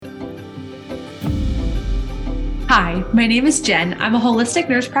Hi, my name is Jen. I'm a holistic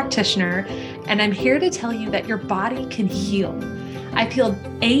nurse practitioner, and I'm here to tell you that your body can heal. I've healed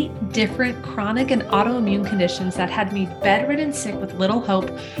 8 different chronic and autoimmune conditions that had me bedridden sick with little hope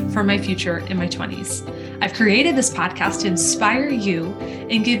for my future in my 20s. I've created this podcast to inspire you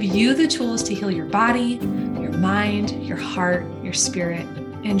and give you the tools to heal your body, your mind, your heart, your spirit,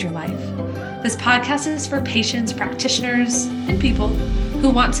 and your life. This podcast is for patients, practitioners, and people who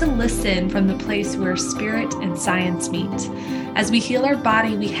want to listen from the place where spirit and science meet. As we heal our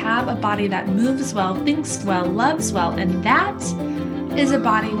body, we have a body that moves well, thinks well, loves well, and that is a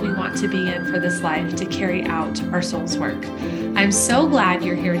body we want to be in for this life to carry out our soul's work. I'm so glad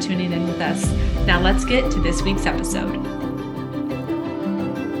you're here tuning in with us. Now let's get to this week's episode.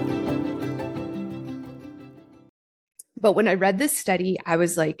 But when I read this study, I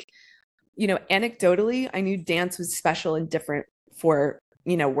was like, anecdotally, I knew dance was special and different for,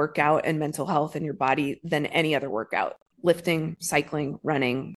 workout and mental health in your body than any other workout, lifting, cycling,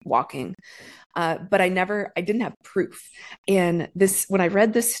 running, walking. But I didn't have proof. And when I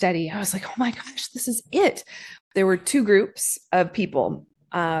read this study, I was like, oh my gosh, this is it. There were 2 groups of people.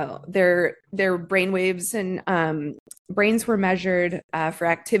 Their brain waves and brains were measured for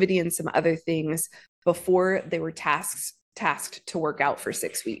activity and some other things before they were tasked to work out for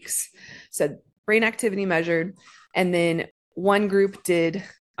 6 weeks. So brain activity measured. And then one group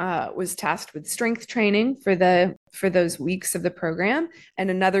was tasked with strength training for those weeks of the program. And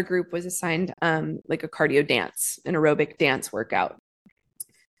another group was assigned like a cardio dance, an aerobic dance workout.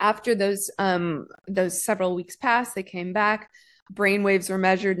 After those several weeks passed, they came back. Brain waves were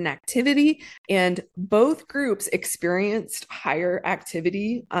measured in activity, and both groups experienced higher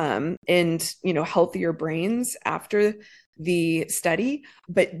activity and healthier brains after the study.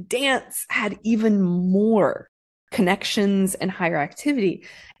 But dance had even more connections and higher activity,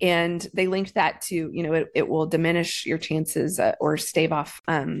 and they linked that to it will diminish your chances or stave off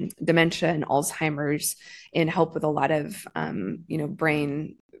dementia and Alzheimer's, and help with a lot of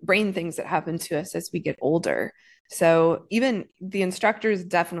brain things that happen to us as we get older. So even the instructors,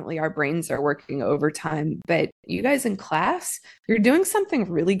 definitely our brains are working overtime, but you guys in class, you're doing something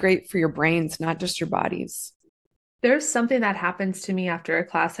really great for your brains, not just your bodies. There's something that happens to me after a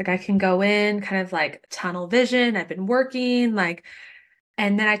class. Like I can go in kind of like tunnel vision. I've been working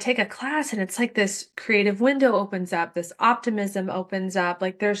and then I take a class and it's like this creative window opens up, this optimism opens up.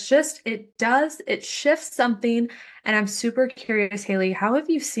 Like it shifts something. And I'm super curious, Haley, how have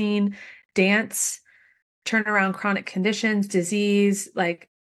you seen dance turn around chronic conditions, disease, like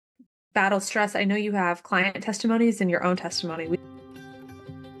battle stress? I know you have client testimonies and your own testimony.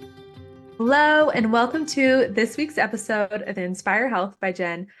 Hello, and welcome to this week's episode of the Inspire Health by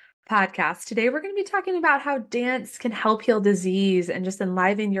Jen podcast. Today, we're going to be talking about how dance can help heal disease and just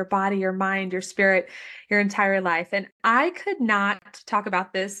enliven your body, your mind, your spirit, your entire life. And I could not talk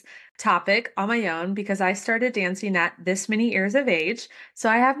about this topic on my own because I started dancing at this many years of age. So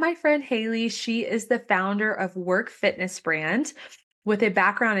I have my friend Haley. She is the founder of Work Fitness brand. With a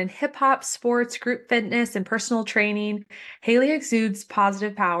background in hip hop, sports, group fitness, and personal training, Haley exudes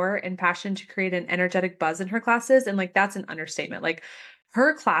positive power and passion to create an energetic buzz in her classes. And that's an understatement.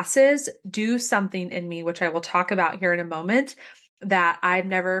 Her classes do something in me, which I will talk about here in a moment, that I've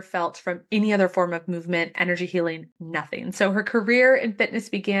never felt from any other form of movement, energy healing, nothing. So her career in fitness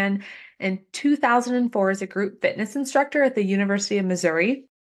began in 2004 as a group fitness instructor at the University of Missouri,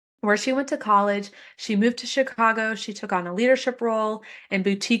 where she went to college. She moved to Chicago. She took on a leadership role in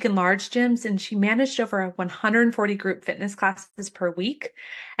boutique and large gyms, and she managed over 140 group fitness classes per week.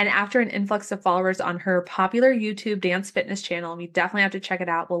 And after an influx of followers on her popular YouTube dance fitness channel, we definitely have to check it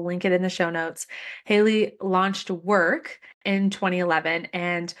out. We'll link it in the show notes. Haley launched Work in 2011,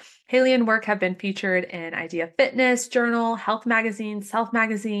 and Haley and Work have been featured in Idea Fitness, Journal, Health Magazine, Self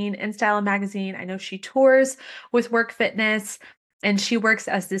Magazine, InStyle Magazine. I know she tours with Work Fitness. And she works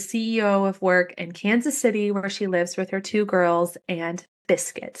as the CEO of Work in Kansas City, where she lives with her 2 girls and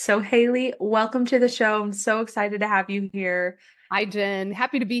Biscuit. So Haley, welcome to the show. I'm so excited to have you here. Hi, Jen.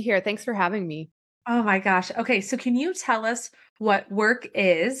 Happy to be here. Thanks for having me. Oh my gosh. Okay. So can you tell us what Work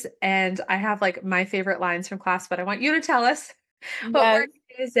is? And I have my favorite lines from class, but I want you to tell us what Work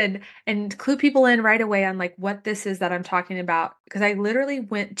is and clue people in right away on what this is that I'm talking about. Because I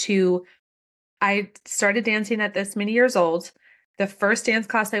started dancing at this many years old. The first dance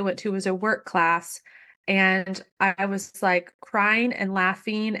class I went to was a work class, and I was crying and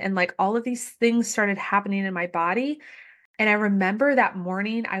laughing, and all of these things started happening in my body. And I remember that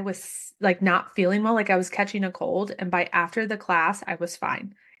morning I was not feeling well, I was catching a cold. And by after the class, I was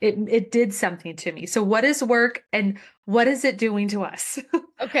fine. It did something to me. So what is Work, and What is it doing to us?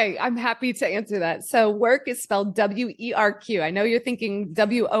 Okay, I'm happy to answer that. So work is spelled WERQ. I know you're thinking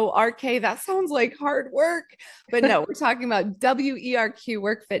WORK. That sounds like hard work, but no, we're talking about WERQ.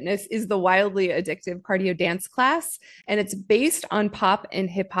 Work Fitness is the wildly addictive cardio dance class, and it's based on pop and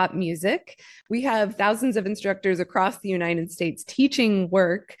hip hop music. We have thousands of instructors across the United States teaching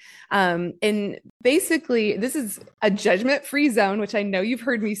work. And basically, this is a judgment-free zone, which I know you've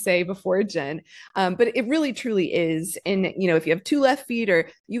heard me say before, Jen. But it really truly is. And, you know, if you have two left feet or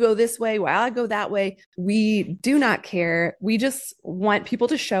you go this way while I go that way, we do not care. We just want people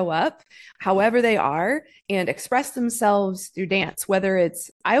to show up however they are and express themselves through dance, whether it's,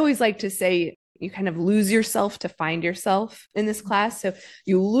 I always like to say, you kind of lose yourself to find yourself in this class. So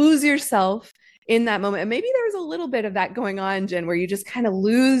you lose yourself in that moment. And maybe there's a little bit of that going on, Jen, where you just kind of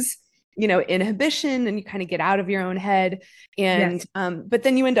lose, you know, inhibition and you kind of get out of your own head. And, Yes. but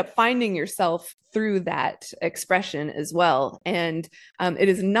then you end up finding yourself through that expression as well. And it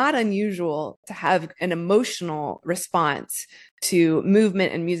is not unusual to have an emotional response to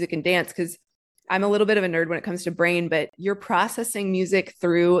movement and music and dance, because I'm a little bit of a nerd when it comes to brain, but you're processing music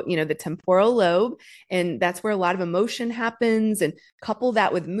through, you know, the temporal lobe. And that's where a lot of emotion happens, and couple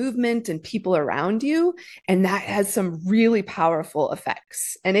that with movement and people around you. And that has some really powerful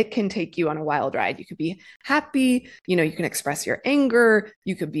effects, and it can take you on a wild ride. You could be happy, you know, you can express your anger,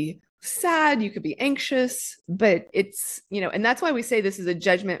 you could be sad, you could be anxious, but it's, you know, and that's why we say this is a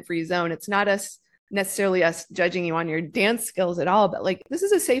judgment-free zone. It's not us necessarily us judging you on your dance skills at all, but like, this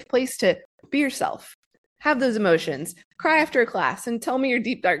is a safe place to be yourself, have those emotions, cry after a class, and tell me your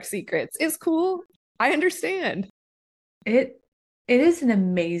deep dark secrets. It's cool. I understand. It is an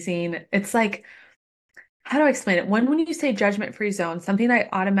amazing, it's like, how do I explain it? When you say judgment-free zone, something I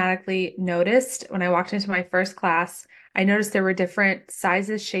automatically noticed when I walked into my first class, I noticed there were different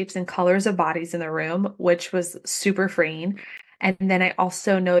sizes, shapes, and colors of bodies in the room, which was super freeing. And then I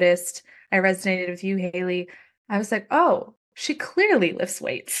also noticed, I resonated with you, Haley. I was like, oh, she clearly lifts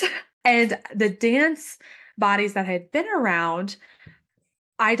weights. And the dance bodies that I had been around,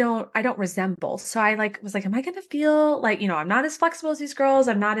 I don't resemble. So I like was like, am I gonna feel like, I'm not as flexible as these girls.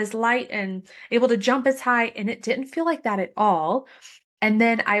 I'm not as light and able to jump as high. And it didn't feel like that at all. And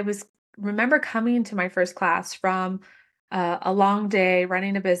then remember coming to my first class from a long day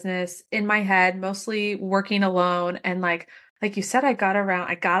running a business in my head, mostly working alone. And like you said, I got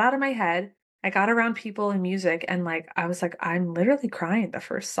out of my head. I got around people and music, and like I was like, I'm literally crying the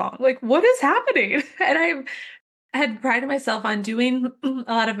first song. Like, what is happening? And I had prided myself on doing a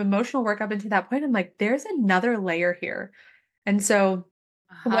lot of emotional work up until that point. I'm like, there's another layer here. And so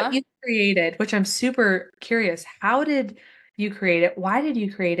what Uh-huh. you created, which I'm super curious, how did you create it? Why did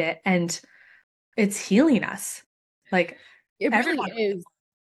you create it? And it's healing us. Like It really everyone. is.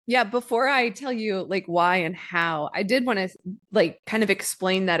 Yeah, before I tell you like why and how, I did want to like kind of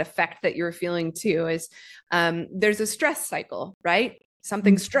explain that effect that you're feeling too. Is there's a stress cycle, right?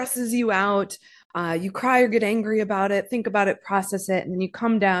 Something stresses you out, you cry or get angry about it, think about it, process it, and then you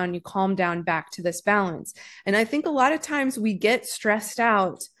come down, you calm down back to this balance. And I think a lot of times we get stressed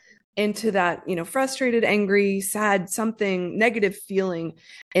out into that, you know, frustrated, angry, sad, something negative feeling,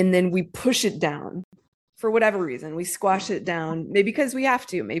 and then we push it down for whatever reason. We squash it down, maybe because we have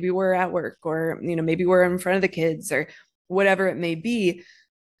to, maybe we're at work, or, you know, maybe we're in front of the kids, or whatever it may be.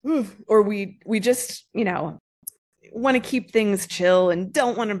 Or we just, you know, want to keep things chill and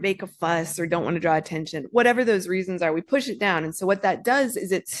don't want to make a fuss or don't want to draw attention. Whatever those reasons are, we push it down. And so what that does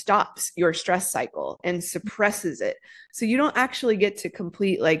is it stops your stress cycle and suppresses it. So you don't actually get to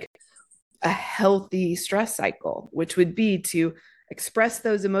complete like a healthy stress cycle, which would be to express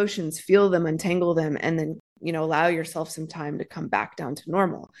those emotions, feel them, untangle them, and then, you know, allow yourself some time to come back down to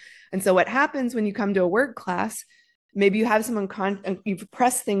normal. And so what happens when you come to a work class, maybe you have some you've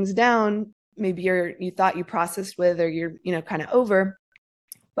pressed things down, maybe you thought you processed with, or you're, you know, kind of over,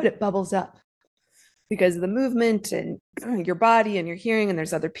 but it bubbles up because of the movement and your body and your hearing, and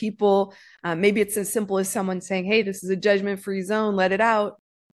there's other people. Maybe it's as simple as someone saying, hey, this is a judgment-free zone, let it out.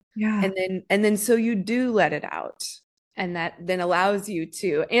 Yeah. And then so you do let it out, and that then allows you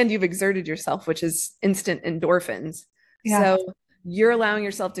to, and you've exerted yourself, which is instant endorphins. Yeah. So you're allowing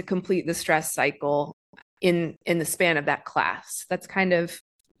yourself to complete the stress cycle in the span of that class. That's kind of,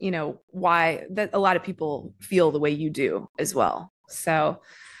 you know, why that a lot of people feel the way you do as well. So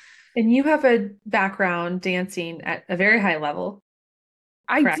And you have a background dancing at a very high level,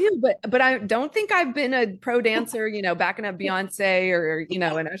 I correct? do, but I don't think I've been a pro dancer, you know, backing up Beyonce or, you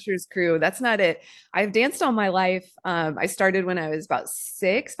know, an Usher's crew. That's not it. I've danced all my life. I started when I was about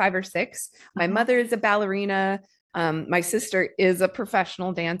 5 or 6. My Uh-huh. mother is a ballerina. My sister is a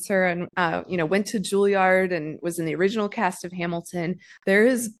professional dancer and, went to Juilliard and was in the original cast of Hamilton. There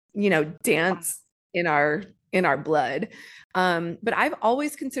is, dance in our blood. But I've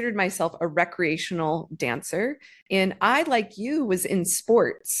always considered myself a recreational dancer. And I, like you, was in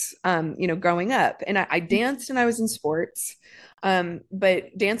sports, growing up. And I danced and I was in sports.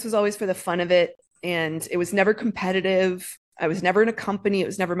 But dance was always for the fun of it. And it was never competitive. I was never in a company. It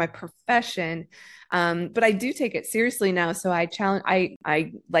was never my profession. But I do take it seriously now. So I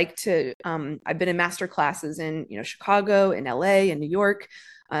like to, I've been in master classes in, Chicago, in LA, in New York.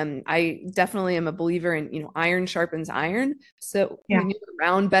 I definitely am a believer in, iron sharpens iron. So when you're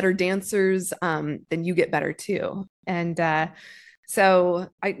around better dancers, then you get better too. And so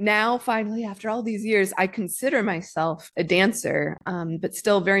I now finally, after all these years, I consider myself a dancer, but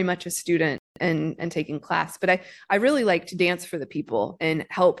still very much a student and taking class. But I really like to dance for the people and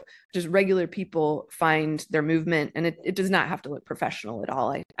help just regular people find their movement. And it does not have to look professional at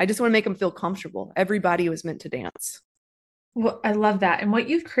all. I just want to make them feel comfortable. Everybody was meant to dance. Well, I love that. And what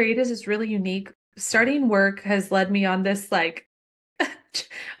you've created is really unique. Starting work has led me on this, like,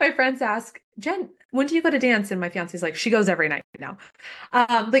 my friends ask, Jen, when do you go to dance? And my fiance's like, she goes every night now.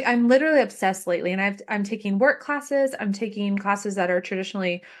 Like I'm literally obsessed lately, and I'm taking work classes. I'm taking classes that are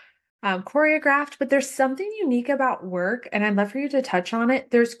traditionally choreographed, but there's something unique about work, and I'd love for you to touch on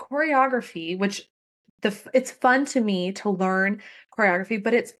it. There's choreography, which it's fun to me to learn choreography,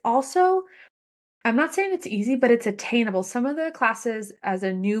 but it's also, I'm not saying it's easy, but it's attainable. Some of the classes as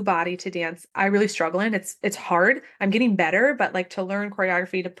a new body to dance, I really struggle in. It's hard. I'm getting better, but like to learn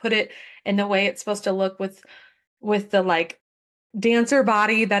choreography, to put it in the way it's supposed to look with the like dancer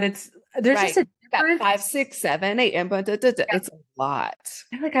body, that there's just a difference. 5, 6, 7, 8, and it's a lot.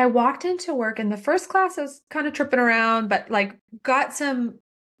 Like I walked into work, and the first class I was kind of tripping around, but like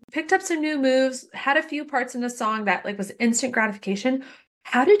picked up some new moves, had a few parts in a song that like was instant gratification.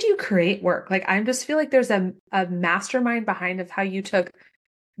 How did you create work? Like, I just feel like there's a mastermind behind of how you took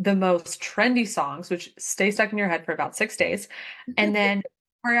the most trendy songs, which stay stuck in your head for about 6 days, and then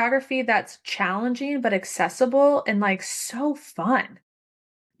choreography that's challenging but accessible and like so fun.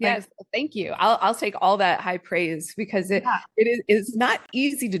 Yes, thank you. I'll take all that high praise because it's not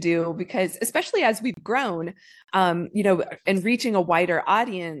easy to do, because especially as we've grown, and reaching a wider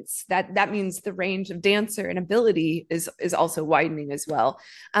audience, that means the range of dancer and ability is also widening as well.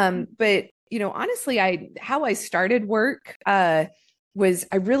 But honestly, how I started work was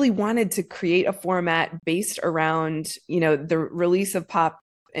I really wanted to create a format based around the release of pop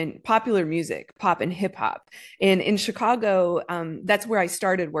and popular music, pop and hip hop. And in Chicago, that's where I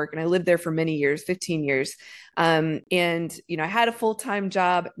started work. And I lived there for many years, 15 years. And, I had a full-time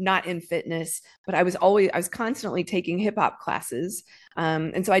job, not in fitness, but I was constantly taking hip hop classes.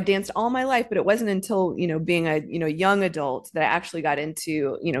 And so I danced all my life, but it wasn't until, being a, young adult that I actually got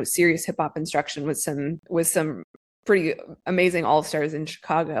into, serious hip hop instruction with some pretty amazing all-stars in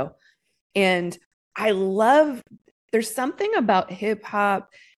Chicago. And there's something about hip hop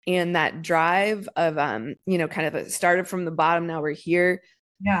and that drive of, kind of started from the bottom, now we're here.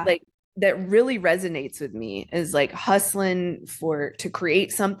 Yeah. Like that really resonates with me, is like hustling to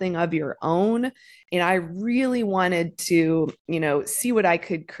create something of your own. And I really wanted to, see what I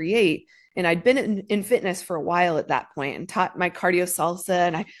could create. And I'd been in fitness for a while at that point and taught my cardio salsa,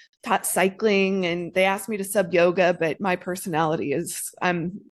 and I taught cycling, and they asked me to sub yoga, but my personality is,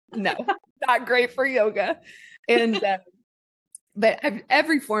 not great for yoga. And but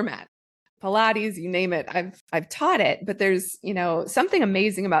every format, Pilates, you name it, I've taught it. But there's something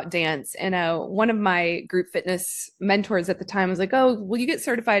amazing about dance. And one of my group fitness mentors at the time was like, "Oh, will you get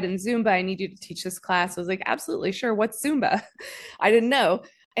certified in Zumba? I need you to teach this class." I was like, "Absolutely, sure. What's Zumba?" I didn't know.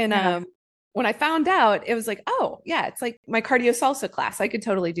 And when I found out, it was like, "Oh yeah, it's like my cardio salsa class. I could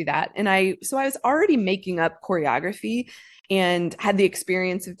totally do that." And so I was already making up choreography and had the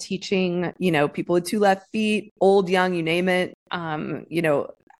experience of teaching, people with 2 left feet, old, young, you name it, and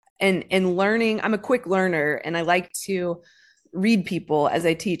learning. I'm a quick learner, and I like to read people as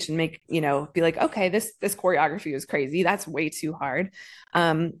I teach and make, be like, okay, this choreography is crazy. That's way too hard.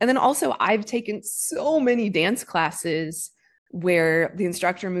 And then also I've taken so many dance classes where the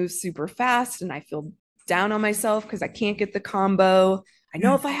instructor moves super fast and I feel down on myself because I can't get the combo. I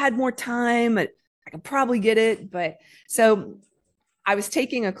know if I had more time, I could probably get it. But so I was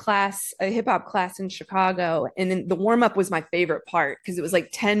taking a hip hop class in Chicago, and then the warm up was my favorite part because it was like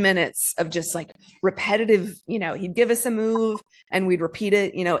 10 minutes of just like repetitive, he'd give us a move and we'd repeat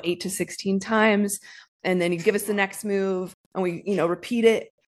it, 8 to 16 times. And then he'd give us the next move and we, repeat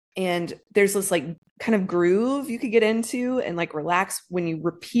it. And there's this like kind of groove you could get into and like relax when you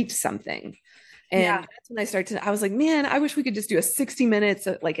repeat something. And Yeah. that's when I was like, man, I wish we could just do a 60 minutes,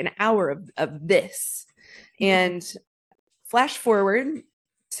 like an hour of this. And flash forward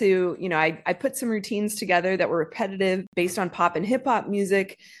to, I put some routines together that were repetitive based on pop and hip hop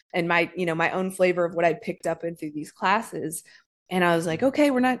music and my own flavor of what I picked up in through these classes. And I was like,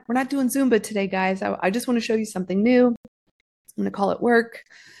 okay, we're not doing Zumba today, guys. I just want to show you something new. I'm going to call it work.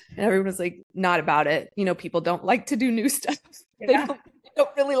 And everyone was like, not about it. People don't like to do new stuff. They don't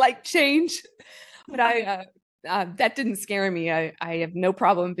really like change. But that didn't scare me. I have no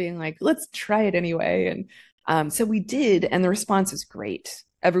problem being like, let's try it anyway. And so we did, and the response was great.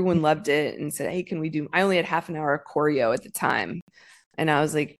 Everyone loved it and said, hey, can we do, I only had half an hour of choreo at the time. And I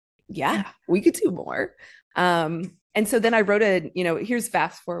was like, yeah, we could do more. And so then I wrote here's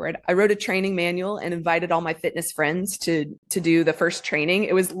fast forward. I wrote a training manual and invited all my fitness friends to do the first training.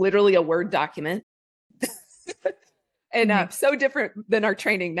 It was literally a Word document. And so different than our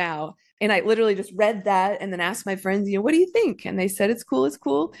training now. And I literally just read that and then asked my friends, what do you think? And they said, it's cool. It's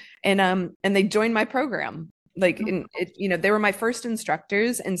cool. And they joined my program. Like, they were my first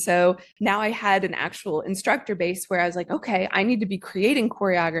instructors. And so now I had an actual instructor base where I was like, okay, I need to be creating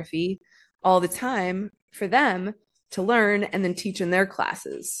choreography all the time for them to learn and then teach in their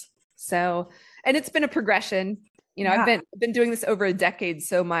classes. So, and it's been a progression. I've been doing this over a decade.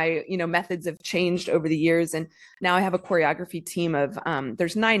 So my, methods have changed over the years. And now I have a choreography team of,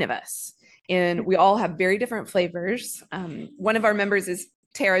 there's 9 of us and we all have very different flavors. One of our members is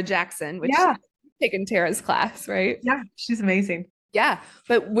Tara Jackson, which taken Tara's class, right? Yeah. She's amazing. Yeah.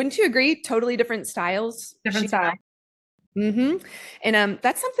 But wouldn't you agree? Totally different styles. Different style. Mm-hmm. And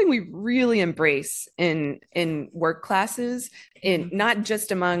that's something we really embrace in work classes, and not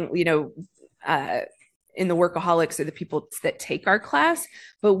just among, in the workaholics or the people that take our class,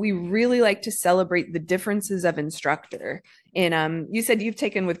 but we really like to celebrate the differences of instructor. And you said you've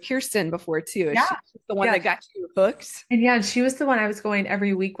taken with Kirsten before too. Yeah. She's the one that got you hooked. And she was the one I was going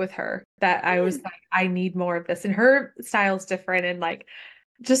every week with her, that I was like, I need more of this. And her style's different and like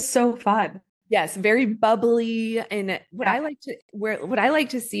just so fun. Yes, very bubbly. And what I like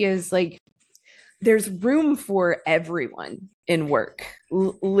to see is like there's room for everyone in work,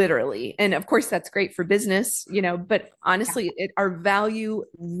 literally. And of course, that's great for business, but honestly, our value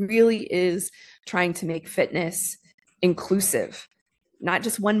really is trying to make fitness inclusive, not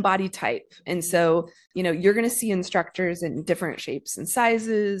just one body type. And so, you're going to see instructors in different shapes and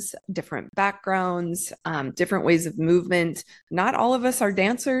sizes, different backgrounds, different ways of movement. Not all of us are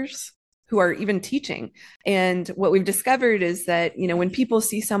dancers who are even teaching. And what we've discovered is that, when people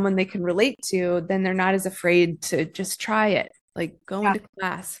see someone they can relate to, then they're not as afraid to just try it, like go into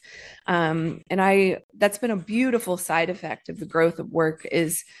class. And that's been a beautiful side effect of the growth of work,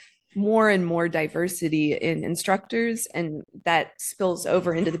 is more and more diversity in instructors. And that spills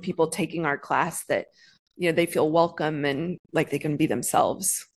over into the people taking our class, that, they feel welcome and like they can be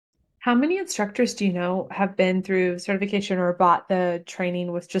themselves. How many instructors do you know have been through certification or bought the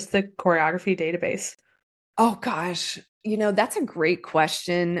training with just the choreography database? Oh gosh, that's a great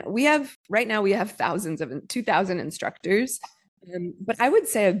question. Right now we have thousands of 2,000 instructors. But I would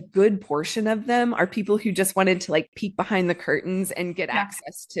say a good portion of them are people who just wanted to like peek behind the curtains and get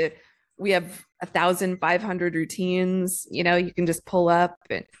access to, we have 1,500 routines, you can just pull up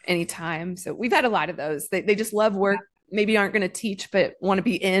at any time. So we've had a lot of those. They just love work. Maybe aren't going to teach, but want to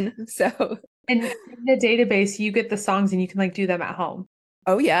be in. So, and in the database, you get the songs and you can like do them at home.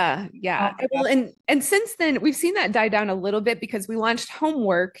 Oh yeah. Yeah. Well, and since then we've seen that die down a little bit because we launched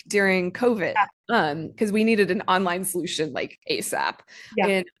homework during COVID. Because we needed an online solution like ASAP.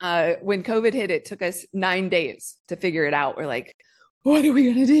 And when COVID hit, it took us 9 days to figure it out. We're like, what are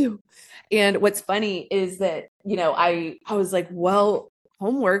we gonna do? And what's funny is that, I was like, well,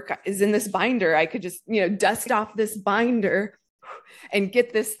 homework is in this binder. I could just, dust off this binder and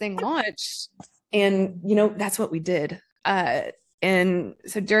get this thing launched. And, that's what we did. And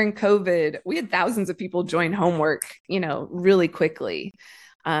so during COVID, we had thousands of people join homework, really quickly.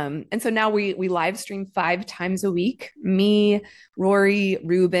 And so now we live stream 5 times a week. Me, Rory,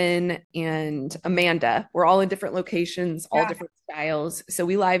 Ruben, and Amanda. We're all in different locations, all different styles. So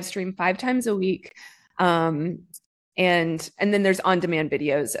we live stream 5 times a week. And then there's on-demand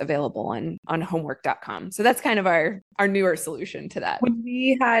videos available on homework.com. So that's kind of our newer solution to that. When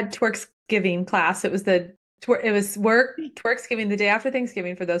we had Twerksgiving class, it was Twerksgiving the day after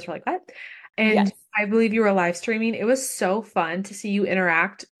Thanksgiving, for those who are like, what? And I believe you were live streaming. It was so fun to see you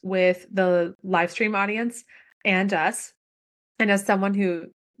interact with the live stream audience and us. And as someone who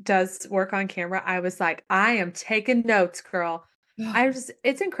does work on camera, I was like, I am taking notes, girl.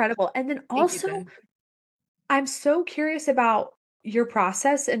 It's incredible. And then also, I'm so curious about your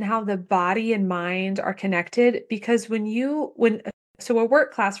process and how the body and mind are connected. Because so a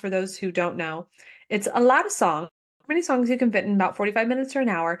work class, for those who don't know, it's a lot of songs, many songs you can fit in about 45 minutes or an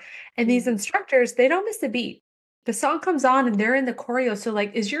hour. And these Mhm. instructors, they don't miss a beat. The song comes on and they're in the choreo. So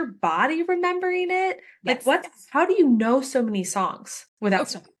like, is your body remembering it? Like Yes. how do you know so many songs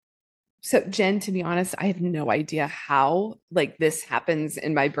without Okay. So Jen, to be honest, I have no idea how like this happens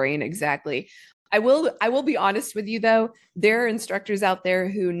in my brain exactly. I will be honest with you though. There are instructors out there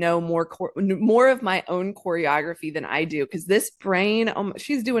who know more of my own choreography than I do because this brain,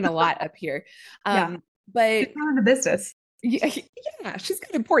 she's doing a lot up here. Yeah. She's But running the business. yeah, yeah, she's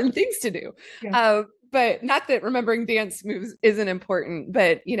got important things to do. Yeah. But not that remembering dance moves isn't important,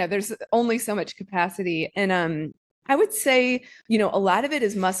 but there's only so much capacity. And I would say, a lot of it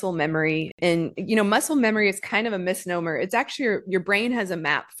is muscle memory. And muscle memory is kind of a misnomer. It's actually your brain has a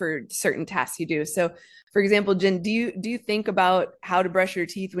map for certain tasks you do. So for example, Jen, do you think about how to brush your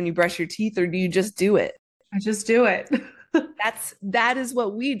teeth when you brush your teeth, or do you just do it? I just do it. That is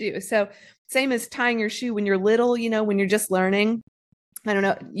what we do. So same as tying your shoe when you're little, when you're just learning. I don't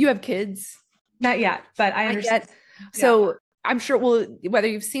know. You have kids? Not yet, but I Not understand. yet. Yeah. So I'm sure, well, whether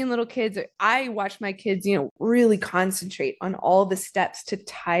you've seen little kids, I watch my kids, really concentrate on all the steps to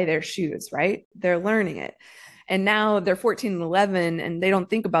tie their shoes, right? They're learning it. And now they're 14 and 11 and they don't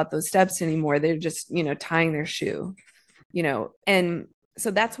think about those steps anymore. They're just, tying their shoe, and so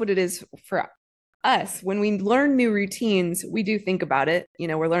that's what it is for us. When we learn new routines, we do think about it.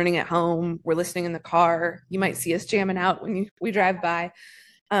 We're learning at home, we're listening in the car. You might see us jamming out when we drive by.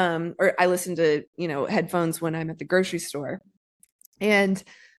 Or I listen to, headphones when I'm at the grocery store.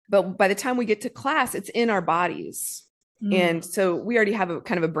 But by the time we get to class, it's in our bodies. Mm. And so we already have a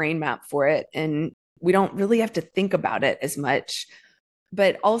kind of a brain map for it. And we don't really have to think about it as much.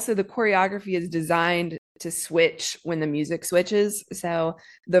 But also the choreography is designed to switch when the music switches. So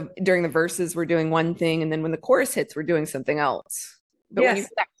during the verses, we're doing one thing. And then when the chorus hits, we're doing something else. But when you Yes,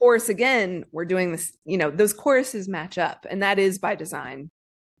 hit that chorus again, we're doing this, those choruses match up. And that is by design.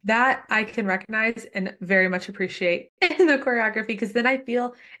 that I can recognize and very much appreciate in the choreography, because then I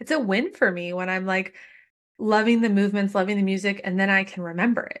feel it's a win for me when I'm like loving the movements, loving the music, and then I can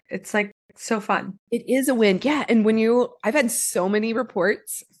remember it. It's like so fun. It is a win. Yeah. And I've had so many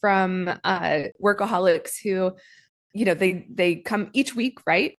reports from workaholics who, they come each week,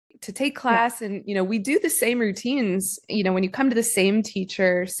 right? To take Yeah. class. And, we do the same routines, when you come to the same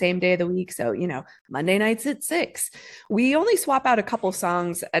teacher, same day of the week. So, Monday nights at 6, we only swap out a couple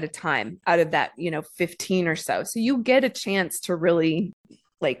songs at a time out of that, 15 or so. So you get a chance to really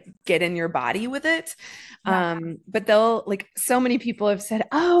like get in your body with it. Yeah. But they'll like, so many people have said,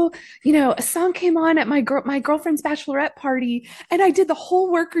 oh, a song came on at my girlfriend's bachelorette party and I did the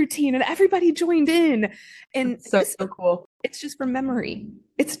whole work routine and everybody joined in. And So cool. it's just from memory.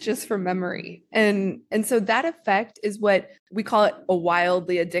 It's just from memory. And so that effect is what we call it, a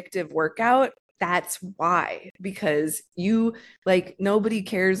wildly addictive workout. That's why, because nobody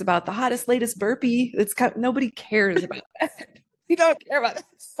cares about the hottest, latest burpee. Nobody cares about that. You don't care about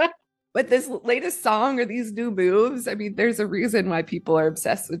that. But this latest song or these new moves, I mean, there's a reason why people are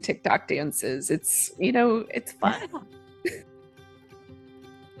obsessed with TikTok dances. It's, it's fun.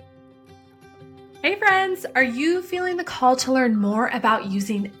 Hey friends, are you feeling the call to learn more about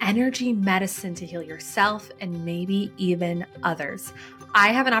using energy medicine to heal yourself and maybe even others? I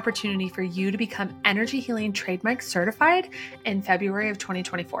have an opportunity for you to become Energy Healing Trademark Certified in February of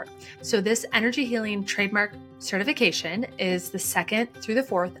 2024. So this Energy Healing Trademark certification is the 2nd through the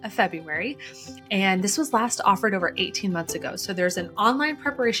 4th of February. And this was last offered over 18 months ago. So there's an online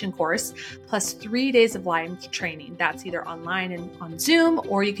preparation course plus 3 days of live training. That's either online and on Zoom,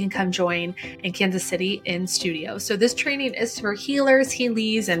 or you can come join in Kansas City in studio. So this training is for healers,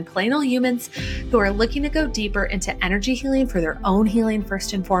 healies, and plain old humans who are looking to go deeper into energy healing for their own healing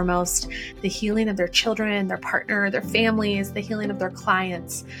first and foremost, the healing of their children, their partner, their families, the healing of their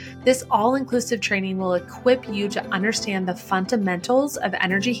clients. This all-inclusive training will equip you to understand the fundamentals of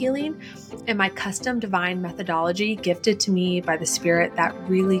energy healing and my custom divine methodology gifted to me by the Spirit that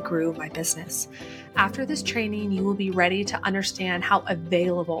really grew my business. After this training, you will be ready to understand how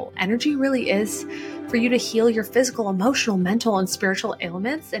available energy really is for you to heal your physical, emotional, mental, and spiritual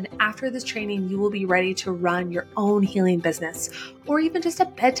ailments. And after this training, you will be ready to run your own healing business or even just a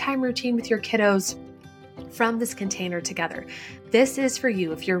bedtime routine with your kiddos from this container together. This is for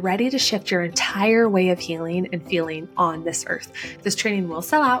you if you're ready to shift your entire way of healing and feeling on this earth. This training will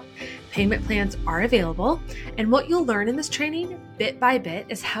sell out. Payment plans are available. And what you'll learn in this training, bit by bit,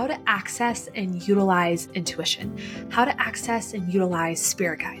 is how to access and utilize intuition, how to access and utilize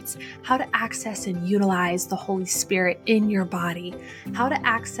spirit guides, how to access and utilize the Holy Spirit in your body, how to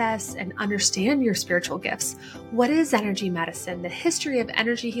access and understand your spiritual gifts. What is energy medicine? The history of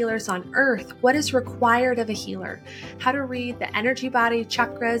energy healers on earth. What is required of a healer? How to read the energy body,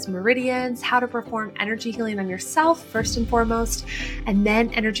 chakras, meridians, how to perform energy healing on yourself first and foremost, and then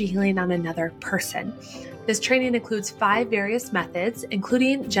energy healing on another person. This training includes 5 various methods,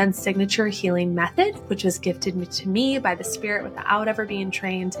 including Jen's signature healing method, which was gifted to me by the Spirit without ever being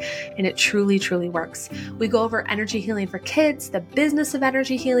trained, and it truly, truly works. We go over energy healing for kids, the business of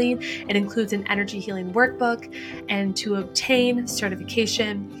energy healing. It includes an energy healing workbook, and to obtain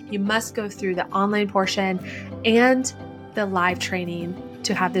certification, you must go through the online portion and the live training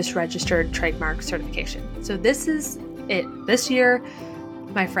to have this registered trademark certification. So this is it. This year,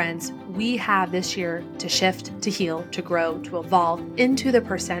 my friends, we have this year to shift, to heal, to grow, to evolve into the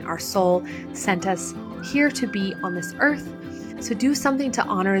person our soul sent us here to be on this earth. So do something to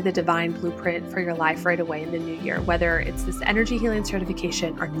honor the divine blueprint for your life right away in the new year, whether it's this energy healing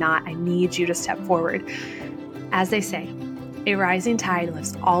certification or not. I need you to step forward. As they say, a rising tide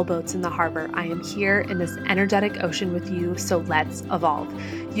lifts all boats in the harbor. I am here in this energetic ocean with you, so let's evolve.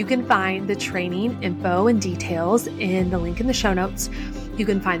 You can find the training info and details in the link in the show notes. You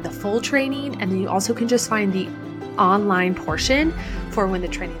can find the full training, and then you also can just find the online portion for when the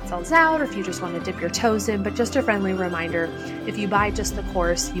training sells out, or if you just want to dip your toes in. But just a friendly reminder, if you buy just the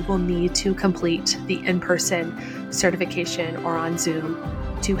course, you will need to complete the in-person certification or on Zoom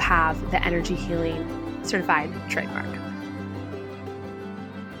to have the energy healing certified trademark.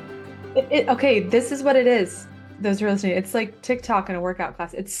 Okay, this is what it is. Those who are listening, it's like TikTok in a workout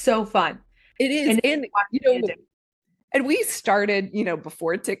class. It's so fun. It is. And we started,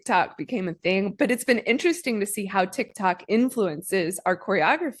 before TikTok became a thing, but it's been interesting to see how TikTok influences our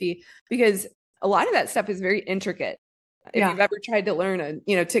choreography, because a lot of that stuff is very intricate. If you've ever tried to learn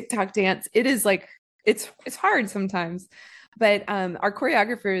a, TikTok dance, it is like, it's hard sometimes. But our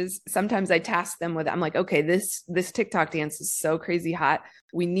choreographers, sometimes I task them with, I'm like, okay, this TikTok dance is so crazy hot.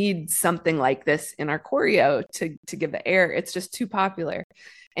 We need something like this in our choreo to give the air. It's just too popular.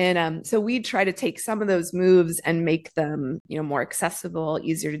 And so we try to take some of those moves and make them, more accessible,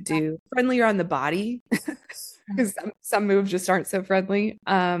 easier to do, friendlier on the body, because some moves just aren't so friendly.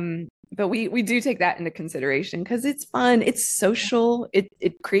 But we do take that into consideration because it's fun. It's social.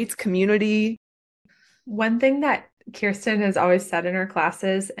 It creates community. One thing that Kirsten has always said in her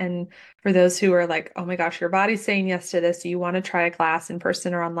classes, and for those who are like, oh my gosh, your body's saying yes to this, you want to try a class in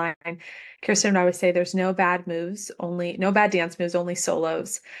person or online, Kirsten would always say there's no bad dance moves, only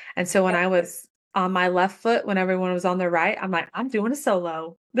solos. And so when I was on my left foot, when everyone was on their right, I'm like, I'm doing a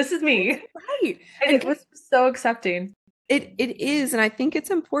solo. This is me. Right. And it was so accepting. It is. And I think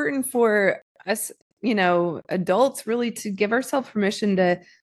it's important for us, adults really to give ourselves permission to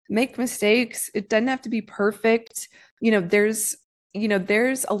make mistakes. It doesn't have to be perfect. There's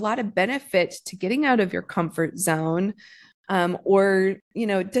a lot of benefit to getting out of your comfort zone. Or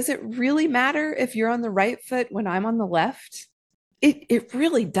does it really matter if you're on the right foot when I'm on the left? It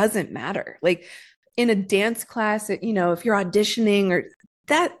really doesn't matter. Like in a dance class, if you're auditioning or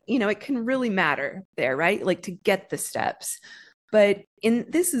that, it can really matter there, right? Like to get the steps. But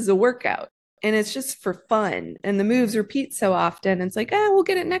this is a workout. And it's just for fun. And the moves repeat so often. It's like, we'll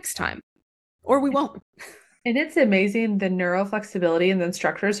get it next time. Or we won't. And it's amazing the neuroflexibility in the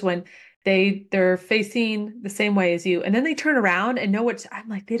instructors when they're facing the same way as you. And then they turn around and know I'm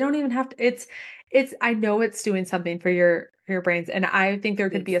like, they don't even have to, I know it's doing something for your brains. And I think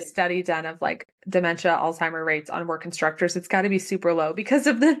there could be a study done of like dementia, Alzheimer rates on work instructors. It's got to be super low because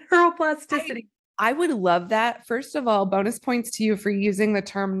of the neuroplasticity. I would love that. First of all, bonus points to you for using the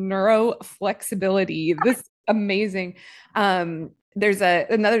term neuroflexibility. This is amazing. There's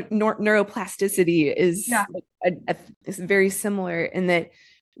another neuroplasticity is is very similar in that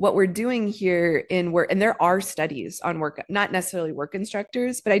what we're doing here in work, and there are studies on work, not necessarily work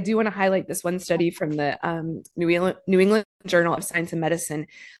instructors, but I do want to highlight this one study from the New England Journal of Science and Medicine.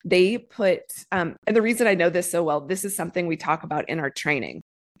 They put, and the reason I know this so well, this is something we talk about in our training.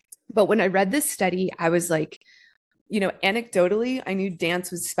 But when I read this study, I was like, anecdotally, I knew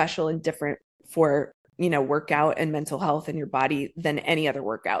dance was special and different for, workout and mental health in your body than any other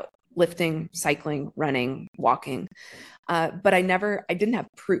workout, lifting, cycling, running, walking. But I didn't have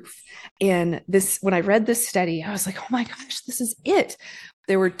proof. And when I read this study, I was like, oh my gosh, this is it.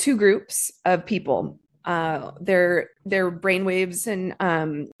 There were 2 groups of people. their brain waves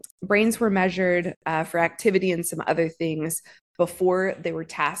and brains were measured for activity and some other things before they were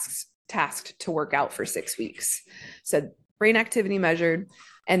tasked to work out for 6 weeks. So brain activity measured,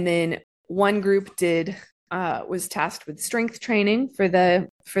 and then one group was tasked with strength training for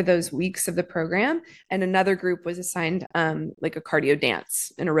those weeks of the program, and another group was assigned like a cardio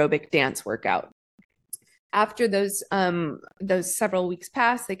dance, an aerobic dance workout. After those several weeks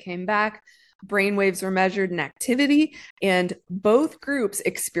passed, they came back. Brain waves were measured in activity, and both groups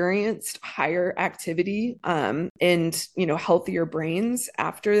experienced higher activity and healthier brains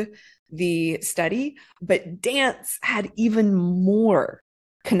after the study. But dance had even more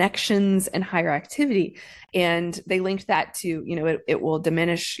connections and higher activity, and they linked that to it will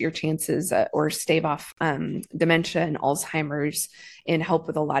diminish your chances or stave off dementia and Alzheimer's, and help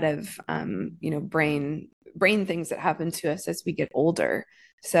with a lot of brain things that happen to us as we get older.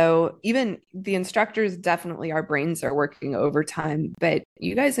 So even the instructors, definitely our brains are working overtime, but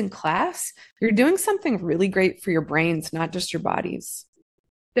you guys in class, you're doing something really great for your brains, not just your bodies.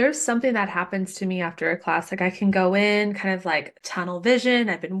 There's something that happens to me after a class. Like I can go in kind of like tunnel vision.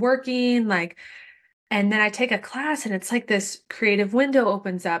 I've been working and then I take a class and it's like this creative window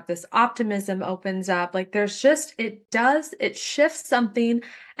opens up, this optimism opens up. Like it shifts something.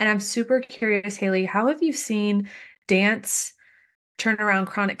 And I'm super curious, Haley, how have you seen dance turn around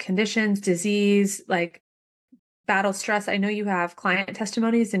chronic conditions, disease, like battle stress? I know you have client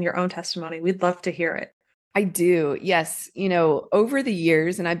testimonies and your own testimony. We'd love to hear it. I do. Yes. Over the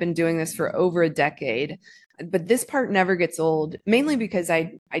years, and I've been doing this for over a decade, but this part never gets old, mainly because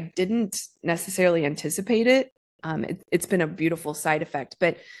I didn't necessarily anticipate it. It's been a beautiful side effect,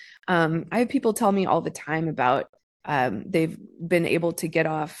 but I have people tell me all the time about they've been able to get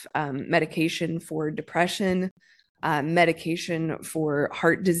off medication for depression, medication for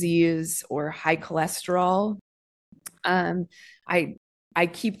heart disease or high cholesterol. I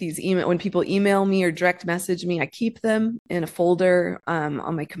keep these when people email me or direct message me, I keep them in a folder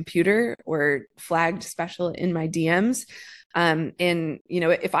on my computer or flagged special in my DMs. And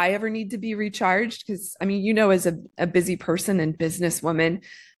if I ever need to be recharged, because as a busy person and businesswoman,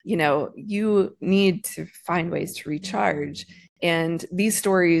 you need to find ways to recharge. And these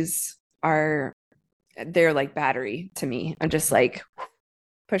stories they're like battery to me. I'm just like,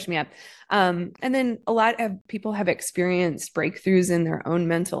 push me up. And then a lot of people have experienced breakthroughs in their own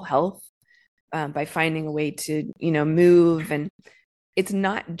mental health by finding a way to, move. And it's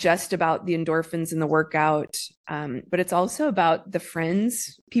not just about the endorphins in the workout, but it's also about the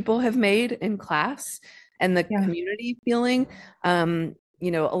friends people have made in class and the community feeling. A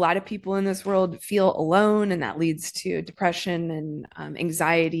lot of people in this world feel alone, and that leads to depression and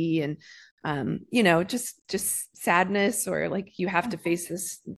anxiety and just sadness, or like you have to face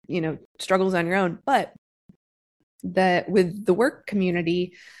this, struggles on your own. But with the work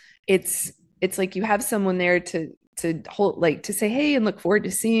community, it's like you have someone there to hold, like to say, hey, and look forward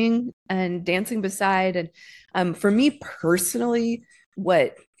to seeing and dancing beside. And for me personally,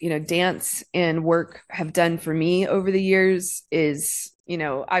 what, dance and work have done for me over the years is,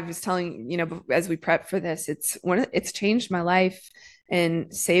 I was telling, as we prep for this, it's changed my life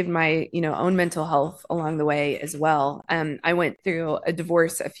and saved my, own mental health along the way as well. I went through a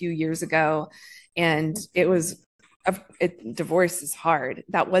divorce a few years ago, and divorce is hard.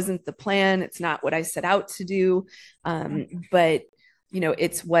 That wasn't the plan. It's not what I set out to do. But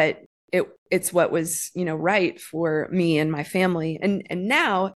it's what was, right for me and my family. And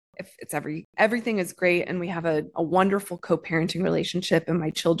now if it's everything is great, and we have a wonderful co-parenting relationship, and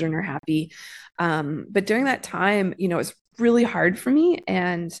my children are happy. But during that time, it's really hard for me.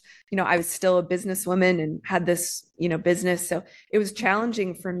 And, I was still a businesswoman and had this, business. So it was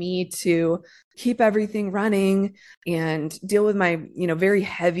challenging for me to keep everything running and deal with my, very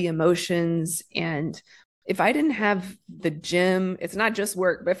heavy emotions. And if I didn't have the gym, it's not just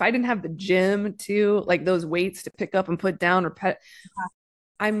work, but if I didn't have the gym too, like those weights to pick up and put down or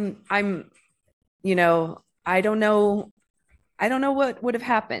I'm, I don't know what would have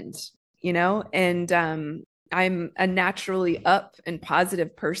happened, and I'm a naturally up and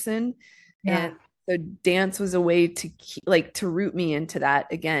positive person. And so dance was a way to root me into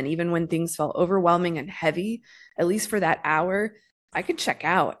that again. Even when things felt overwhelming and heavy, at least for that hour, I could check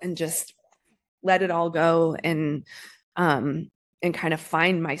out and just let it all go and kind of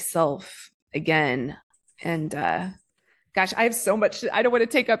find myself again. And gosh, I have so much. I don't want to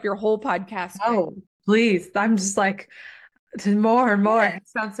take up your whole podcast. Oh, please. I'm just like more and more. It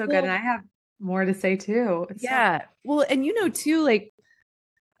sounds so good. And I have more to say too. Well, and too, like,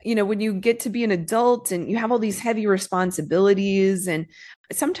 when you get to be an adult and you have all these heavy responsibilities, and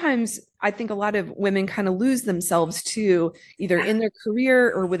sometimes I think a lot of women kind of lose themselves too, either in their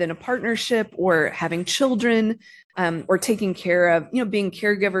career or within a partnership or having children, or taking care of, being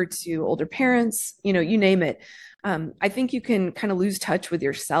caregiver to older parents, you name it. I think you can kind of lose touch with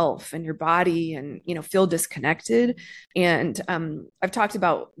yourself and your body and, feel disconnected. And I've talked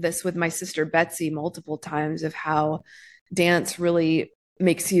about this with my sister Betsy multiple times of how dance really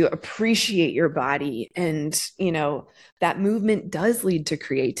makes you appreciate your body. And, that movement does lead to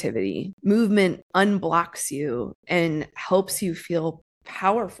creativity. Movement unblocks you and helps you feel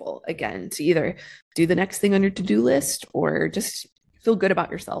powerful again to either do the next thing on your to-do list or just feel good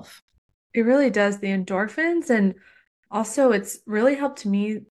about yourself. It really does, the endorphins. And also, it's really helped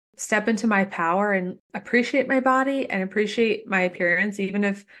me step into my power and appreciate my body and appreciate my appearance, even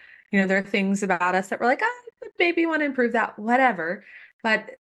if, there are things about us that we're like, I would maybe want to improve that, whatever.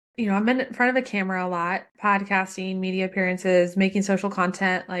 But, I'm in front of a camera a lot, podcasting, media appearances, making social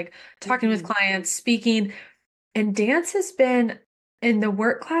content, like talking with clients, speaking. And dance has been in the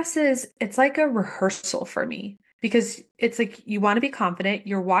work classes, it's like a rehearsal for me because it's like you want to be confident,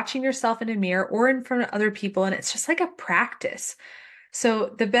 you're watching yourself in a mirror or in front of other people, and it's just like a practice.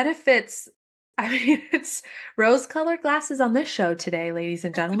 So the benefits, I mean, it's rose-colored glasses on this show today, ladies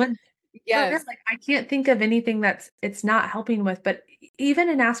and gentlemen. Yes. Like I can't think of anything it's not helping with, but even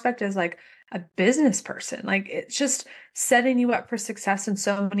an aspect as like a business person, like it's just setting you up for success in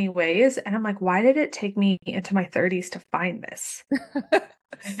so many ways. And I'm like, why did it take me into my 30s to find this?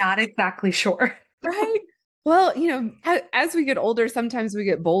 I'm not exactly sure. Right. Well, as we get older, sometimes we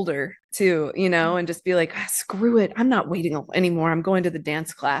get bolder too, and just be like, screw it. I'm not waiting anymore. I'm going to the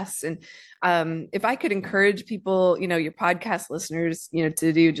dance class. And if I could encourage people, your podcast listeners,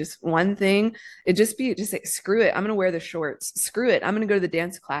 to do just one thing, it just like, screw it. I'm going to wear the shorts. Screw it. I'm going to go to the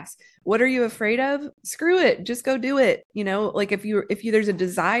dance class. What are you afraid of? Screw it. Just go do it. Like if there's a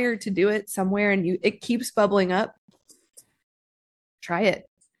desire to do it somewhere and it keeps bubbling up, try it.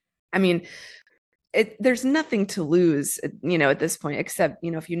 I mean, there's nothing to lose, at this point, except,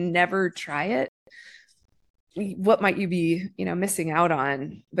 if you never try it, what might you be, missing out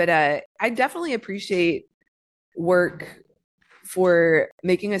on? But I definitely appreciate work for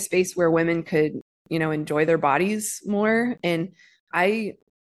making a space where women could, enjoy their bodies more. And I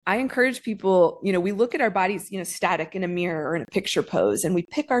encourage people, we look at our bodies, static in a mirror or in a picture pose, and we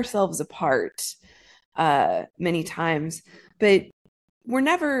pick ourselves apart many times. But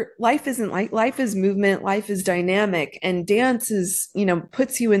life isn't like, life is movement, life is dynamic, and dance is,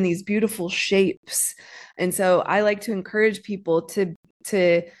 puts you in these beautiful shapes. And so I like to encourage people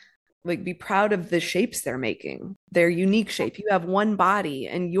to like be proud of the shapes they're making, their unique shape. You have one body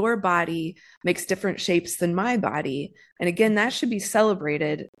and your body makes different shapes than my body. And again, that should be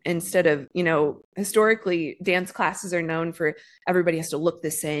celebrated instead of, historically dance classes are known for everybody has to look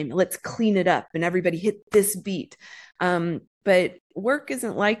the same. Let's clean it up and everybody hit this beat. But work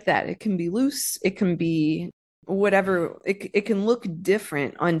isn't like that. It can be loose. It can be whatever. It can look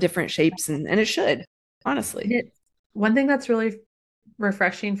different on different shapes, and it should, honestly. One thing that's really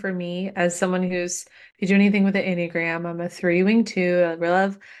refreshing for me as someone if you do anything with the Enneagram, I'm a 3 wing 2. I really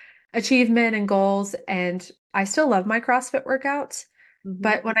love achievement and goals, and I still love my CrossFit workouts. Mm-hmm.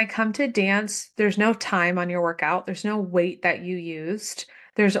 But when I come to dance, there's no time on your workout. There's no weight that you used.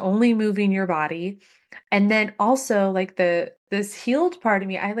 There's only moving your body. And then also like this healed part of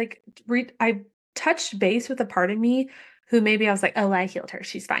me, I touched base with a part of me who maybe I was like, oh, I healed her.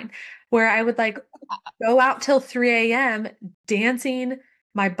 She's fine. Where I would like go out till 3 a.m. dancing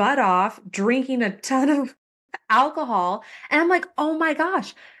my butt off, drinking a ton of alcohol. And I'm like, oh my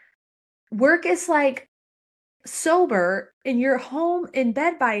gosh, work is like sober and you're home in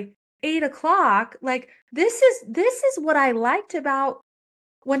bed by 8 o'clock. Like this is what I liked about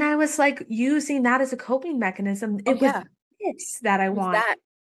when I was like using that as a coping mechanism. It was this that I want.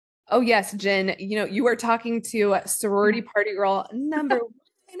 Oh yes, Jen, you are talking to a sorority party girl number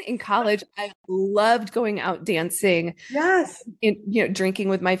one in college. I loved going out dancing. Yes. And, drinking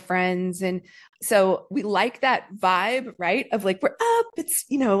with my friends. And so we like that vibe, right? Of like, we're up, it's,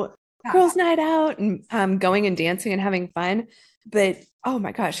 girls' night out and going and dancing and having fun. But oh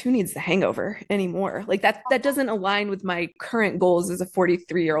my gosh, who needs the hangover anymore? Like that doesn't align with my current goals as a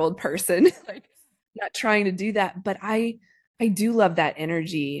 43-year-old person. Like not trying to do that. But I do love that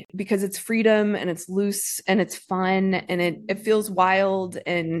energy because it's freedom and it's loose and it's fun and it feels wild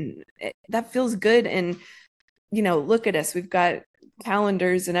and that feels good. And, look at us, we've got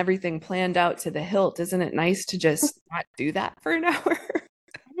calendars and everything planned out to the hilt. Isn't it nice to just not do that for an hour?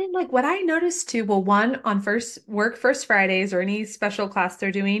 And then like what I noticed too, well, one on First Fridays or any special class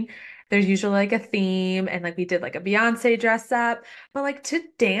they're doing, there's usually like a theme, and like we did like a Beyonce dress up. But like to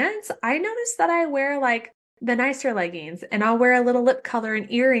dance, I noticed that I wear like the nicer leggings, and I'll wear a little lip color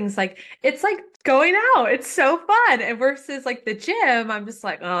and earrings. Like it's like going out. It's so fun. And versus like the gym, I'm just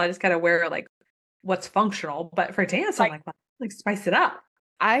like, oh, I just gotta wear like what's functional. But for dance, I'm like, well, like spice it up.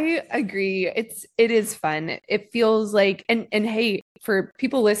 I agree. It is fun. It feels like and hey, for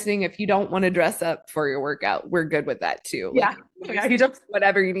people listening, if you don't want to dress up for your workout, we're good with that too. Yeah. Like Yeah, you don't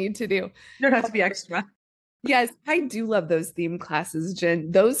whatever you need to do. have to be extra. Yes, I do love those theme classes,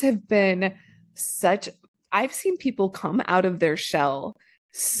 Jen. Those have been such I've seen people come out of their shell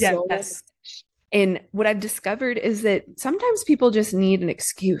so Yes. and what I've discovered is that sometimes people just need an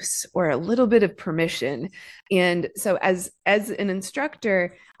excuse or a little bit of permission. And so as an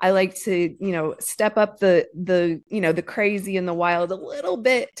instructor, I like to, step up the crazy and the wild a little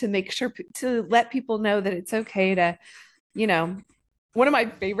bit to make sure to let people know that it's okay to, you know, one of my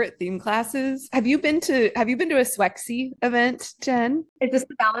favorite theme classes. Have you been to a Swexy event, Jen? Is this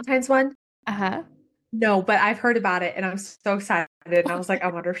the Valentine's one? Uh-huh. No, but I've heard about it and I'm so excited. And I was like, I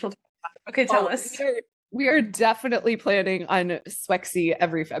wonder if she'll talk about it. Okay, tell us. We are definitely planning on Swexy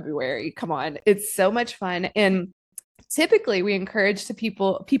every February. Come on. It's so much fun. And typically we encourage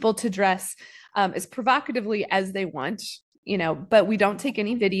people to dress as provocatively as they want, but we don't take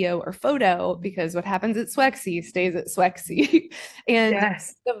any video or photo because what happens at Swexy stays at Swexy. And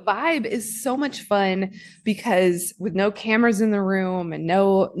Yes. the vibe is so much fun because with no cameras in the room and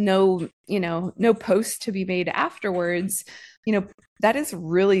no post to be made afterwards, that is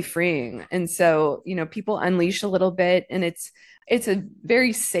really freeing. And so, people unleash a little bit and it's a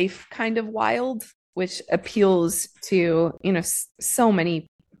very safe kind of wild, which appeals to, so many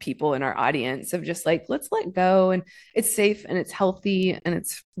people in our audience of just like, let's let go, and it's safe and it's healthy and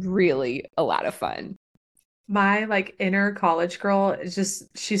it's really a lot of fun. My like inner college girl is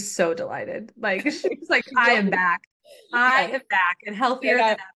she's so delighted. Like she's like, I am back. I am back and healthier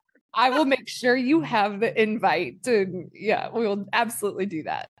than ever. I will make sure you have the invite to, yeah, we will absolutely do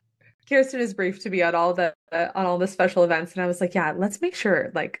that. Kirsten is briefed to be at all the special events, and I was like, yeah, let's make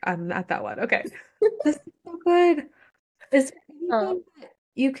sure like I'm at that one. Okay, this is so good. Is there anything that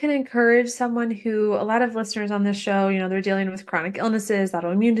you can encourage someone who, a lot of listeners on this show, they're dealing with chronic illnesses,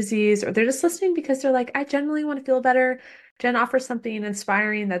 autoimmune disease, or they're just listening because they're like, I genuinely want to feel better. Jen offers something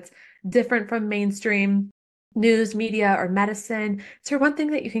inspiring that's different from mainstream news, media, or medicine. Is there one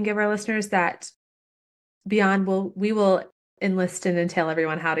thing that you can give our listeners that beyond we will enlist and tell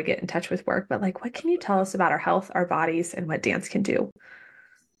everyone how to get in touch with work, but like, what can you tell us about our health, our bodies, and what dance can do?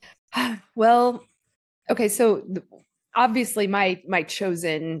 Well, okay, so obviously my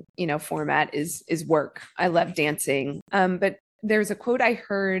chosen, format is work. I love dancing. But there's a quote I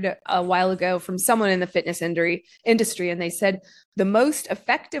heard a while ago from someone in the fitness industry, and they said, the most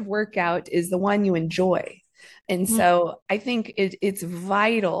effective workout is the one you enjoy. And so I think it's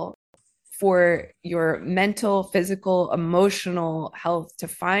vital for your mental, physical, emotional health to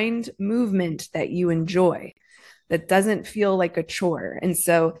find movement that you enjoy, that doesn't feel like a chore. And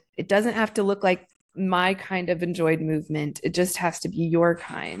so it doesn't have to look like my kind of enjoyed movement. It just has to be your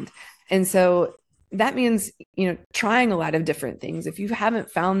kind. And so that means, trying a lot of different things. If you haven't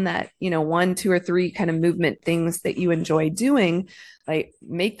found that, 1, 2, or 3 kind of movement things that you enjoy doing, like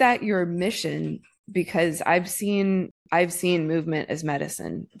make that your mission, because I've seen movement as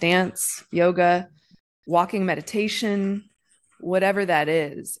medicine, dance, yoga, walking meditation, whatever that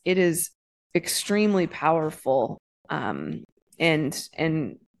is, it is extremely powerful. And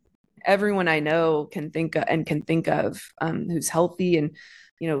everyone I know can think of who's healthy and,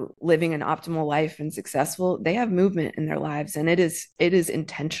 living an optimal life and successful, they have movement in their lives, and it is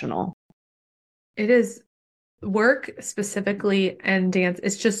intentional. It is. Work specifically and dance,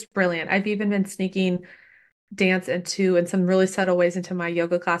 it's just brilliant. I've even been sneaking dance in some really subtle ways into my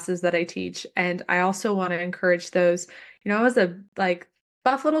yoga classes that I teach. And I also want to encourage those, I was a like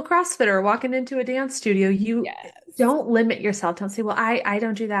buff little CrossFitter walking into a dance studio. You don't limit yourself. Don't say, well, I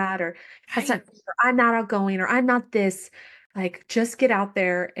don't do that, or that's not, or I'm not outgoing, or I'm not this. Like, just get out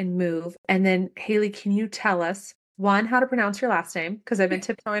there and move. And then, Haley, can you tell us, one, how to pronounce your last name? Because I've been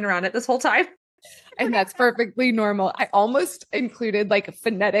tiptoeing around it this whole time. And that's perfectly normal. I almost included like a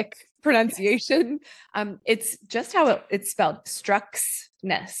phonetic pronunciation. It's just how it's spelled.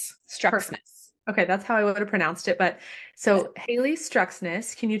 Struxness. Okay, that's how I would have pronounced it. But so Haley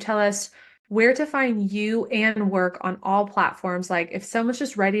Struxness, can you tell us where to find you and work on all platforms. Like if someone's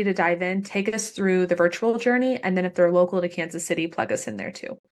just ready to dive in, take us through the virtual journey. And then if they're local to Kansas City, plug us in there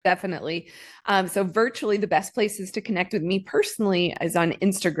too. Definitely. So virtually the best places to connect with me personally is on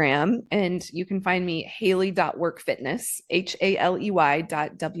Instagram, and you can find me Haley.workfitness, HALEY.WERQ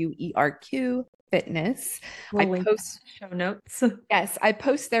fitness. We'll I link post show notes. Yes, I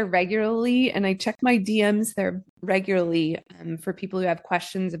post there regularly, and I check my DMs there regularly for people who have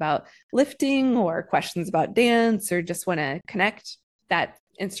questions about lifting or questions about dance or just want to connect. That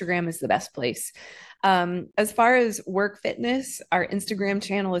Instagram is the best place. As far as work fitness, our Instagram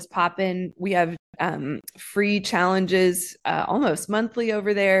channel is popping. We have free challenges almost monthly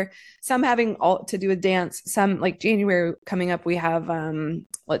over there. Some having all to do with dance. Some like January coming up, we have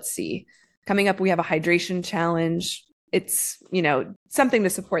coming up we have a hydration challenge. It's something to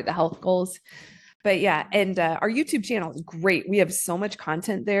support the health goals. But yeah, and our YouTube channel is great. We have so much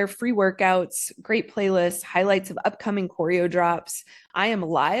content there, free workouts, great playlists, highlights of upcoming choreo drops. I am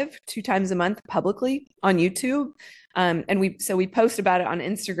live 2 times a month publicly on YouTube. And we post about it on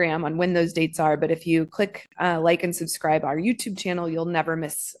Instagram on when those dates are. But if you click like and subscribe our YouTube channel, you'll never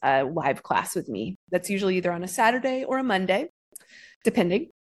miss a live class with me. That's usually either on a Saturday or a Monday, depending.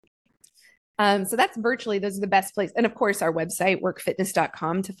 So that's virtually, those are the best place. And of course, our website,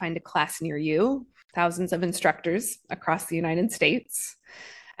 workfitness.com, to find a class near you, thousands of instructors across the United States.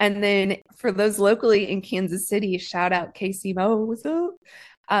 And then for those locally in Kansas City, shout out Casey Mo, what's up?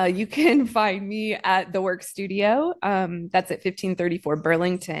 You can find me at The Work Studio. That's at 1534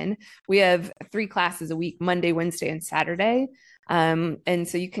 Burlington. We have 3 classes a week, Monday, Wednesday, and Saturday. And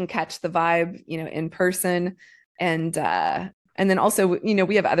so you can catch the vibe, in person. And then also,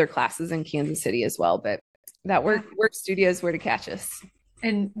 we have other classes in Kansas City as well, but that work studio is where to catch us.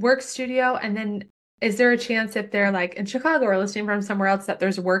 And Work Studio. And then is there a chance if they're like in Chicago or listening from somewhere else that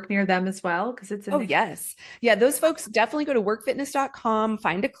there's work near them as well? Because it's yes. Yeah, those folks definitely go to workfitness.com,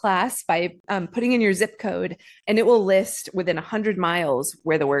 find a class by putting in your zip code, and it will list within 100 miles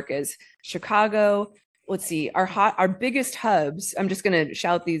where the work is. Chicago, let's see, our biggest hubs, I'm just going to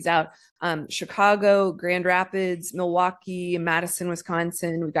shout these out. Chicago, Grand Rapids, Milwaukee, Madison,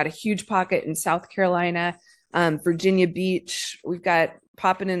 Wisconsin. We've got a huge pocket in South Carolina, Virginia Beach. We've got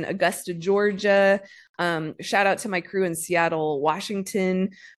popping in Augusta, Georgia. Shout out to my crew in Seattle, Washington.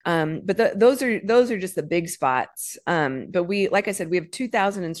 But those are just the big spots. But like I said, we have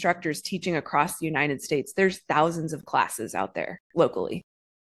 2,000 instructors teaching across the United States. There's thousands of classes out there locally.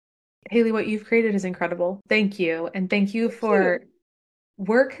 Haley, what you've created is incredible. Thank you. And thank you for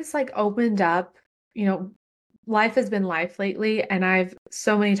work has opened up, life has been life lately. And I've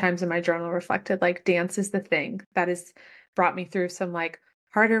so many times in my journal reflected dance is the thing that has brought me through some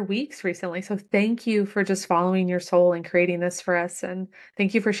harder weeks recently. So thank you for just following your soul and creating this for us. And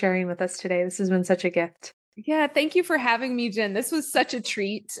thank you for sharing with us today. This has been such a gift. Yeah, thank you for having me, Jen. This was such a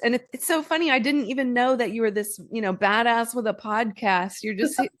treat. And it's so funny. I didn't even know that you were this, badass with a podcast. You're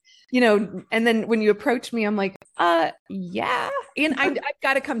just, and then when you approached me, I'm like, yeah. And I've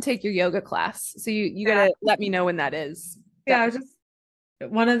got to come take your yoga class. So you got to let me know when that is. Yeah, I was just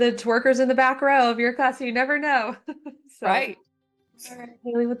one of the twerkers in the back row of your class. You never know. Right. All right,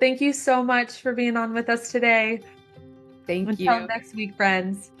 Haley. Well, thank you so much for being on with us today. Thank you. Until next week,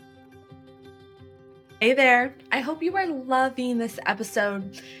 friends. Hey there. I hope you are loving this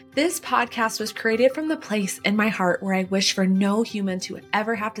episode. This podcast was created from the place in my heart where I wish for no human to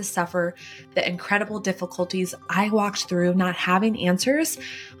ever have to suffer the incredible difficulties I walked through not having answers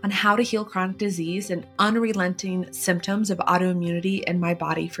on how to heal chronic disease and unrelenting symptoms of autoimmunity in my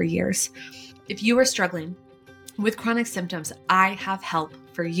body for years. If you are struggling with chronic symptoms, I have help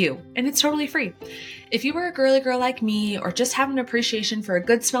for you, and it's totally free. If you were a girly girl like me, or just have an appreciation for a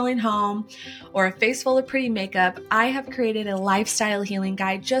good smelling home or a face full of pretty makeup, I have created a lifestyle healing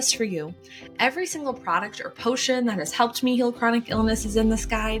guide just for you. Every single product or potion that has helped me heal chronic illness is in this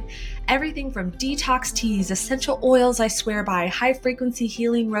guide. Everything from detox teas, essential oils I swear by, high frequency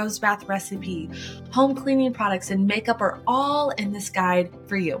healing rose bath recipe, home cleaning products, and makeup are all in this guide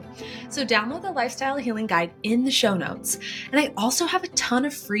for you. So download the lifestyle healing guide in the show notes. And I also have a ton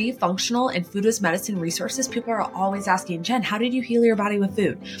of free functional and food as medicine resources. People are always asking, Jen, how did you heal your body with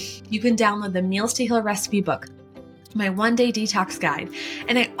food? You can download the Meals to Heal recipe book, my 1-day detox guide,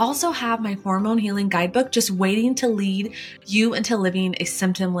 and I also have my hormone healing guidebook just waiting to lead you into living a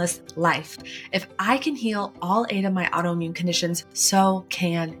symptomless life. If I can heal all 8 of my autoimmune conditions, so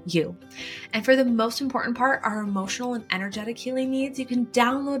can you. And for the most important part, our emotional and energetic healing needs, you can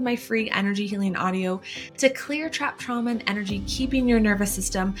download my free energy healing audio to clear trapped trauma and energy, keeping your nervous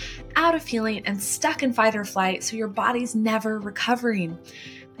system out of healing and stuck in fight or flight so your body's never recovering.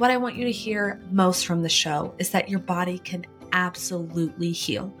 what I want you to hear most from the show is that your body can absolutely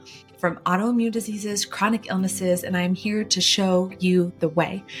heal from autoimmune diseases, chronic illnesses, and I'm here to show you the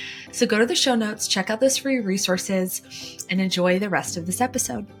way. So go to the show notes, check out those free resources, and enjoy the rest of this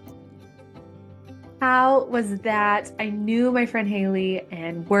episode. How was that? I knew my friend Haley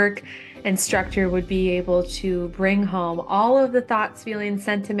and work and structure would be able to bring home all of the thoughts, feelings,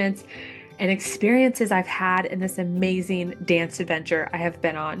 sentiments, and experiences I've had in this amazing dance adventure I have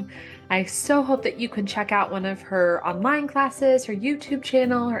been on. I so hope that you can check out one of her online classes, her YouTube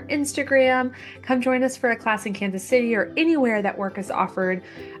channel, her Instagram. Come join us for a class in Kansas City or anywhere that work is offered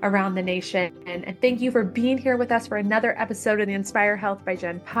around the nation. And thank you for being here with us for another episode of the Inspire Health by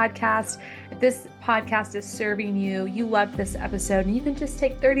Jen podcast. If this podcast is serving you, you loved this episode, and you can just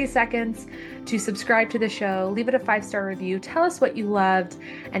take 30 seconds to subscribe to the show, leave it a 5-star review, tell us what you loved.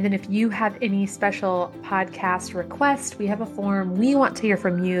 And then if you have any special podcast requests, we have a form. We want to hear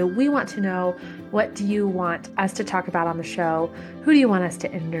from you. We want to know, what do you want us to talk about on the show? Who do you want us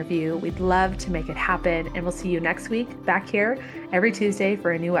to interview? We'd love to make it happen. And we'll see you next week back here every Tuesday for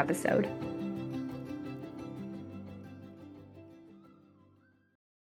a new episode.